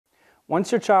Once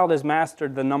your child has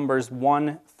mastered the numbers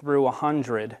 1 through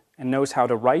 100 and knows how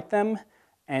to write them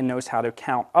and knows how to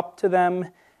count up to them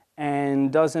and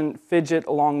doesn't fidget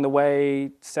along the way,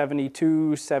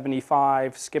 72,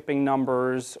 75, skipping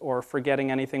numbers or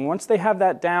forgetting anything, once they have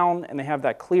that down and they have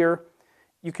that clear,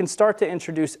 you can start to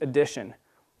introduce addition.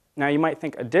 Now you might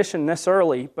think addition this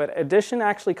early, but addition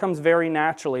actually comes very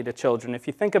naturally to children. If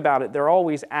you think about it, they're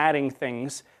always adding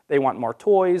things. They want more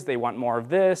toys, they want more of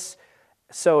this.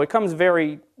 So it comes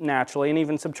very naturally, and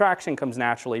even subtraction comes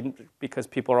naturally because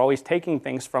people are always taking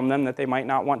things from them that they might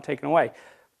not want taken away.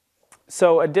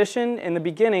 So addition, in the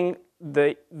beginning,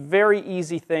 the very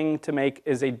easy thing to make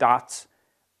is a dots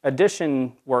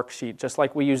addition worksheet. Just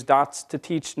like we use dots to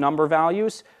teach number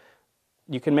values,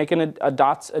 you can make a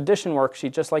dots addition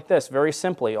worksheet just like this, very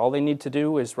simply. All they need to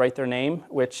do is write their name,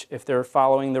 which if they're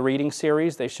following the reading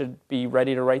series, they should be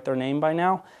ready to write their name by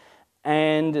now,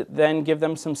 and then give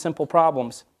them some simple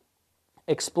problems.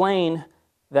 Explain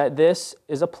that this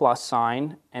is a plus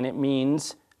sign, and it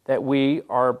means that we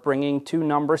are bringing two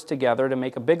numbers together to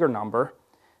make a bigger number.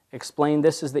 Explain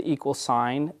this is the equal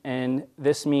sign, and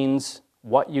this means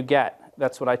what you get.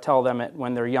 That's what I tell them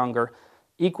when they're younger.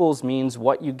 Equals means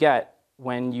what you get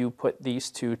when you put these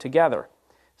two together.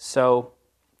 So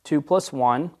 2 plus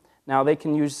 1. Now they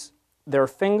can use their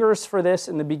fingers for this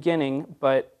in the beginning,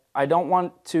 but I don't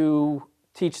want to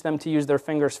teach them to use their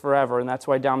fingers forever, and that's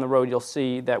why down the road you'll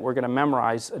see that we're going to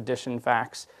memorize addition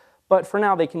facts. But for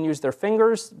now they can use their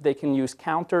fingers, they can use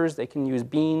counters, they can use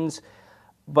beans.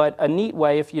 But a neat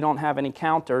way, if you don't have any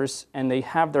counters and they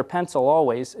have their pencil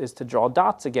always, is to draw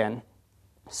dots again.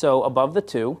 So above the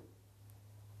 2,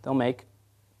 they'll make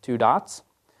 2 dots.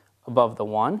 Above the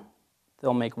 1,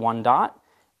 they'll make 1 dot.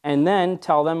 And then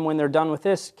tell them when they're done with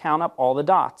this, count up all the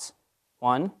dots.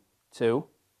 1, 2,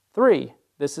 3.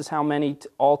 This is how many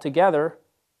altogether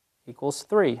equals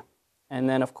 3. And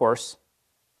then, of course,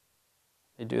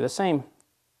 they do the same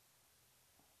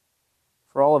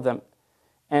for all of them.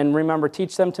 And remember,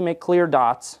 teach them to make clear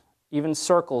dots, even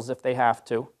circles if they have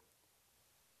to,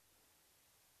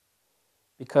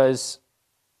 because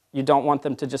you don't want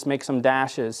them to just make some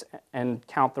dashes and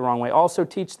count the wrong way. Also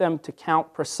teach them to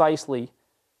count precisely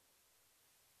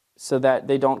so that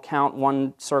they don't count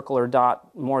one circle or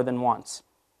dot more than once.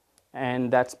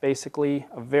 And that's basically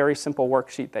a very simple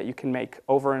worksheet that you can make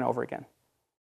over and over again.